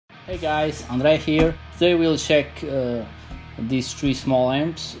Hey guys, Andre here. Today we'll check these three small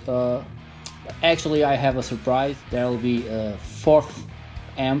amps. Actually, I have a surprise. There will be a fourth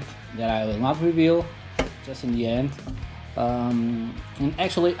amp that I will not reveal, just in the end. And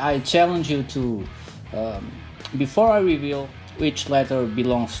actually, I challenge you to, before I reveal which letter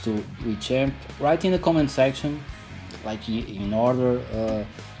belongs to which amp, write in the comment section, like in order,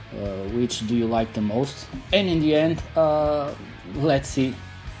 which do you like the most. And in the end, let's see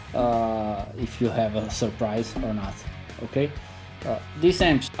if you have a surprise or not. Okay, these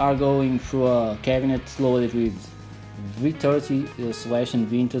amps are going through a cabinet loaded with V30 /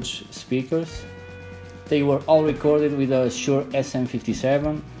 vintage speakers. They were all recorded with a Shure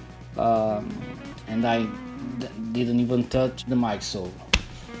SM57, and I didn't even touch the mic, so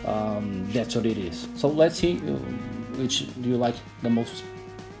that's what it is. So let's see which do you like the most.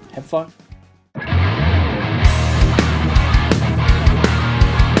 Have fun.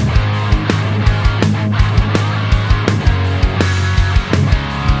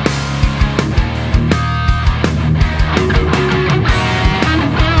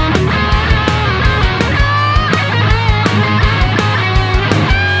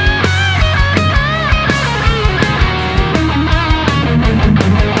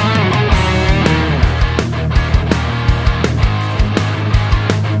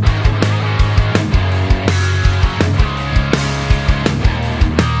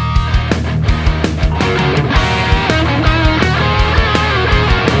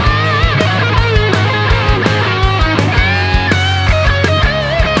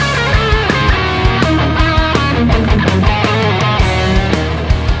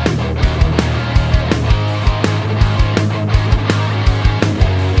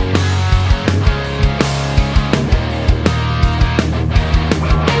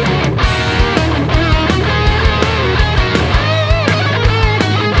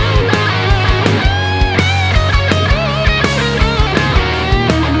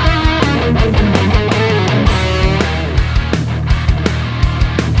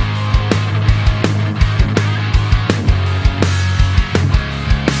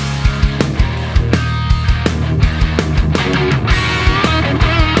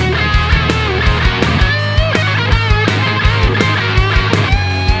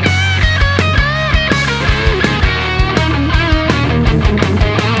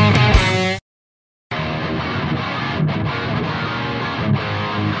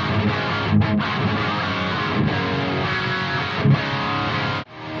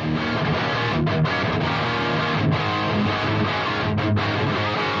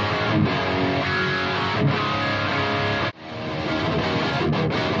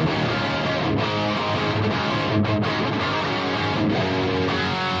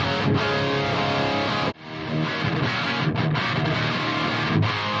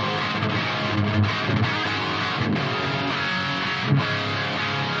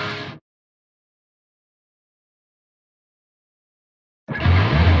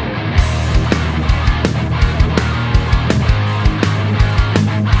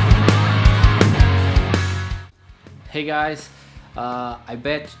 Hey guys, I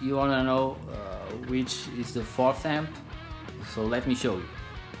bet you wanna know which is the fourth amp, so let me show you.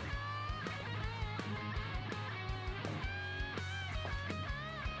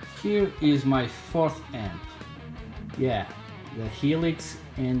 Here is my fourth amp. Yeah, the Helix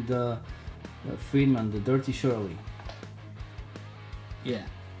and the Friedman, the Dirty Shirley. Yeah,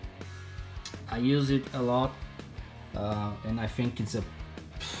 I use it a lot, and I think it's a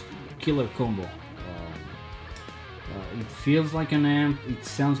killer combo. It feels like an amp, it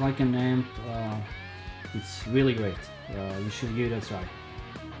sounds like an amp, it's really great. You should give it a try.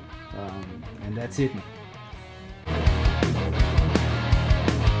 And that's it.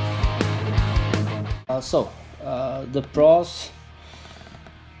 The pros,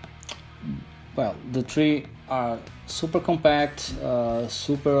 well, the three are super compact,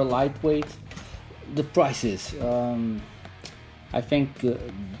 super lightweight. The prices, I think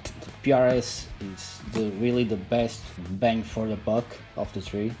PRS is really the best bang for the buck of the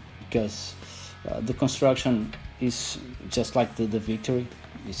three, because the construction is just like the Victory.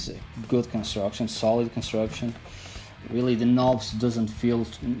 It's a good construction, solid construction. Really, the knobs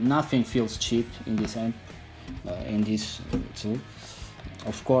nothing feels cheap in this amp, in this too.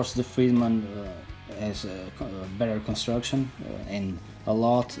 Of course, the Friedman has a better construction and a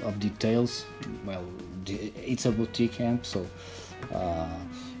lot of details. Well, it's a boutique amp, so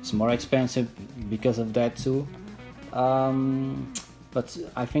it's more expensive because of that too. But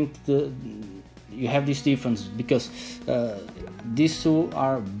I think you have this difference because these two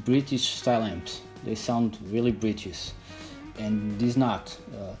are British style amps. They sound really British, and this not.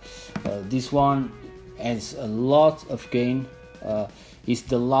 This one has a lot of gain. It's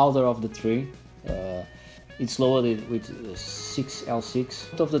the louder of the three. It's loaded with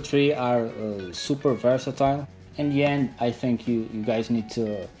 6L6. Both of the three are super versatile. In the end, I think you guys need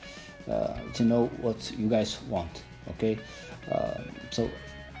to know what you guys want. Okay, so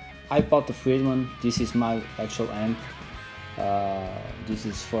I bought the Friedman. This is my actual amp. This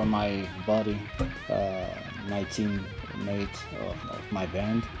is for my buddy, my teammate of my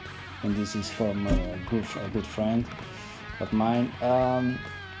band, and this is from a good friend of mine.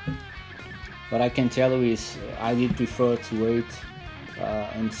 What I can tell you is I did prefer to wait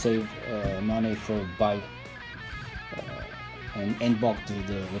and save money for buy and bought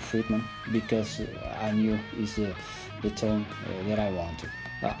the Friedman, because I knew it's the tone that I wanted.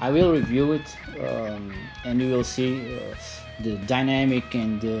 I will review it, and you will see the dynamic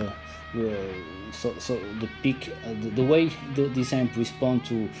and so the peak, the way this amp responds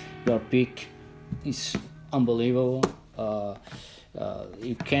to your peak is unbelievable.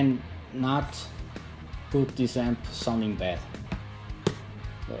 You cannot put this amp sounding bad.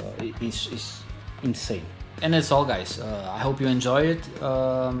 It's insane. And that's all, guys. I hope you enjoy it.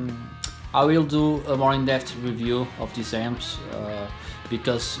 I will do a more in-depth review of these amps,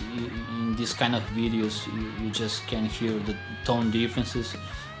 because in this kind of videos you just can hear the tone differences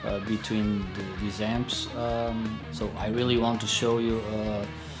between these amps. So I really want to show you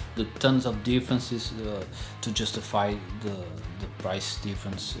the tons of differences to justify the price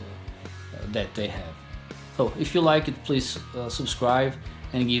difference that they have. So if you like it, please subscribe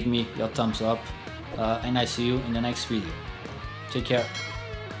and give me your thumbs up, and I see you in the next video. Take care.